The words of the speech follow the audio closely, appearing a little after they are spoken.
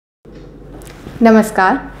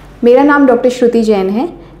नमस्कार, मेरा नाम डॉक्टर श्रुति जैन है।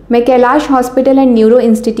 मैं Kailash hospital and neuro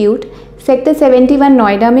institute sector 71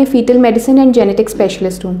 Noida में foetal medicine and genetic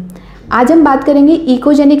specialist हूँ। आज हम बात करेंगे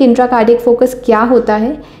इकोजेनिक इंट्राकार्डिक फोकस क्या होता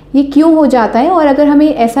है, ये क्यों हो जाता है और अगर हमें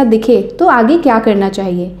ऐसा दिखे तो आगे क्या करना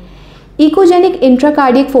चाहिए। इकोजेनिक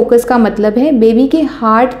इंट्राकार्डिक फोकस का मतलब है बेबी के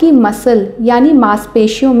हार्ट की मसल यानी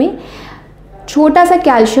मांसपेशियों में छोटा सा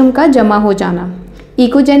कैल्शियम का जमा हो जाना।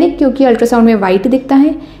 इकोजेनिक क्योंकि अल्ट्रासाउंड में वाइट दिखता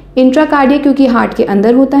है, इंट्राकार्डियक क्योंकि हार्ट के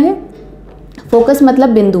अंदर होता है, फोकस मतलब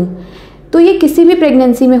बिंदु। तो ये किसी भी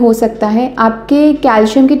प्रेगनेंसी में हो सकता है। आपके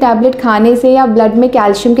कैल्शियम की टैबलेट खाने से या ब्लड में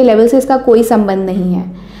कैल्शियम के लेवल से इसका कोई संबंध नहीं है।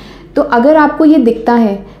 तो अगर आपको ये दिखता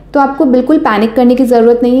है तो आपको बिल्कुल पैनिक करने की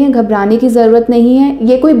ज़रूरत नहीं है, घबराने की ज़रूरत नहीं है।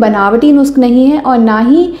 ये कोई बनावटी नुस्ख नहीं है और ना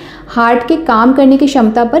ही हार्ट के काम करने की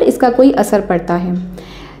क्षमता पर इसका कोई असर पड़ता है।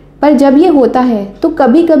 पर जब ये होता है तो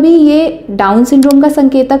कभी कभी ये डाउन सिंड्रोम का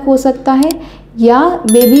संकेतक हो सकता है या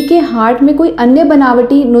बेबी के हार्ट में कोई अन्य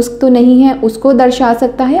बनावटी नुस्ख तो नहीं है उसको दर्शा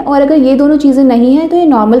सकता है। और अगर ये दोनों चीज़ें नहीं हैं तो ये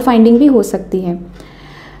नॉर्मल फाइंडिंग भी हो सकती है।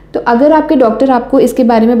 तो अगर आपके डॉक्टर आपको इसके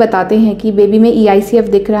बारे में बताते हैं कि बेबी में EICF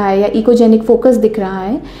दिख रहा है या इकोजेनिक फोकस दिख रहा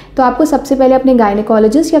है तो आपको सबसे पहले अपने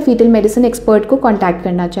गायनेकोलॉजिस्ट या फीटल मेडिसिन एक्सपर्ट को कॉन्टैक्ट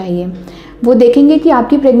करना चाहिए। वो देखेंगे कि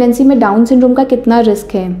आपकी प्रेगनेंसी में डाउन सिंड्रोम का कितना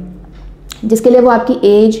रिस्क है, जिसके लिए वो आपकी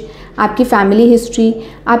एज, आपकी फैमिली हिस्ट्री,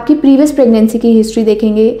 आपकी प्रीवियस प्रेगनेंसी की हिस्ट्री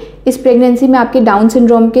देखेंगे। इस प्रेगनेंसी में आपके डाउन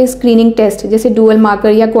सिंड्रोम के स्क्रीनिंग टेस्ट जैसे डुअल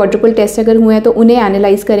मार्कर या क्वाड्रुपल टेस्ट अगर हुए हैं तो उन्हें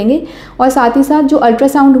एनालाइज करेंगे और साथ ही साथ जो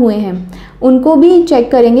अल्ट्रासाउंड हुए हैं उनको भी चेक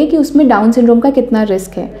करेंगे कि उसमें डाउन सिंड्रोम का कितना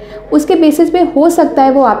रिस्क है। उसके बेसिस पे हो सकता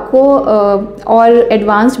है वो आपको और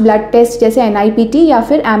एडवांस्ड ब्लड टेस्ट जैसे NIPT या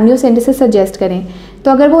फिर एमनियोसेंटेसिस सजेस्ट करें।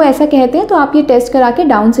 तो अगर वो ऐसा कहते हैं तो आप ये टेस्ट करा के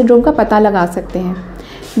डाउन सिंड्रोम का पता लगा सकते हैं।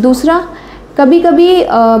 दूसरा, कभी कभी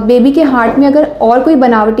बेबी के हार्ट में अगर और कोई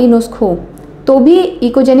बनावटी नुस्ख हो तो भी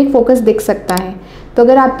इकोजेनिक फोकस दिख सकता है। तो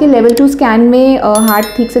अगर आपके लेवल 2 स्कैन में हार्ट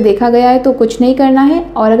ठीक से देखा गया है तो कुछ नहीं करना है,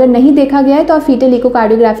 और अगर नहीं देखा गया है तो आप फीटल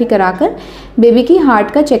इकोकार्डियोग्राफी कराकर बेबी की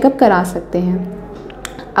हार्ट का चेकअप करा सकते हैं।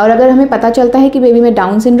 और अगर हमें पता चलता है कि बेबी में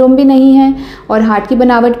डाउन सिंड्रोम भी नहीं है और हार्ट की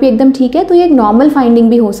बनावट भी एकदम ठीक है तो ये एक नॉर्मल फाइंडिंग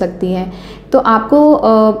भी हो सकती है। तो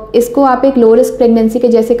आपको इसको आप एक लो रिस्क प्रेगनेंसी के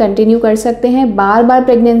जैसे कंटिन्यू कर सकते हैं। बार बार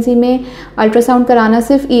प्रेगनेंसी में अल्ट्रासाउंड कराना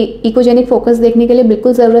सिर्फ इकोजेनिक फोकस देखने के लिए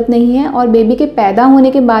बिल्कुल ज़रूरत नहीं है, और बेबी के पैदा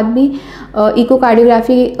होने के बाद भी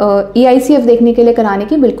इकोकार्डियोग्राफी EICF देखने के लिए कराने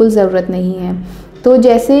की बिल्कुल ज़रूरत नहीं है। तो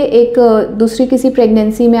जैसे एक दूसरी किसी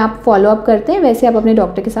प्रेगनेंसी में आप फॉलोअप करते हैं वैसे आप अपने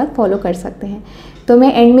डॉक्टर के साथ फॉलो कर सकते हैं। तो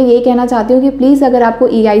मैं एंड में ये कहना चाहती हूँ कि प्लीज़ अगर आपको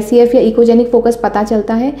EICF या इकोजेनिक फोकस पता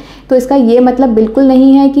चलता है तो इसका ये मतलब बिल्कुल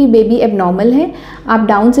नहीं है कि बेबी एबनॉर्मल है। आप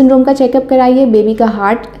डाउन सिंड्रोम का चेकअप कराइए, बेबी का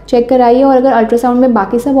हार्ट चेक कराइए, और अगर अल्ट्रासाउंड में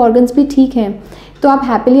बाकी सब ऑर्गन्स भी ठीक हैं तो आप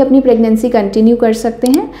हैप्पीली अपनी प्रेगनेंसी कंटिन्यू कर सकते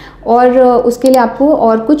हैं और उसके लिए आपको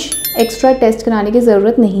और कुछ एक्स्ट्रा टेस्ट कराने की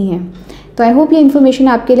ज़रूरत नहीं है। तो आई होप ये इन्फॉर्मेशन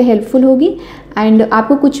आपके लिए हेल्पफुल होगी। एंड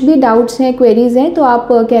आपको कुछ भी डाउट्स हैं, क्वेरीज़ हैं तो आप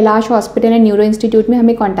Kailash hospital and neuro institute में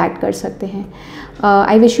हमें कॉन्टैक्ट कर सकते हैं।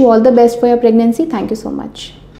 I wish you all the best for your pregnancy. Thank you so much.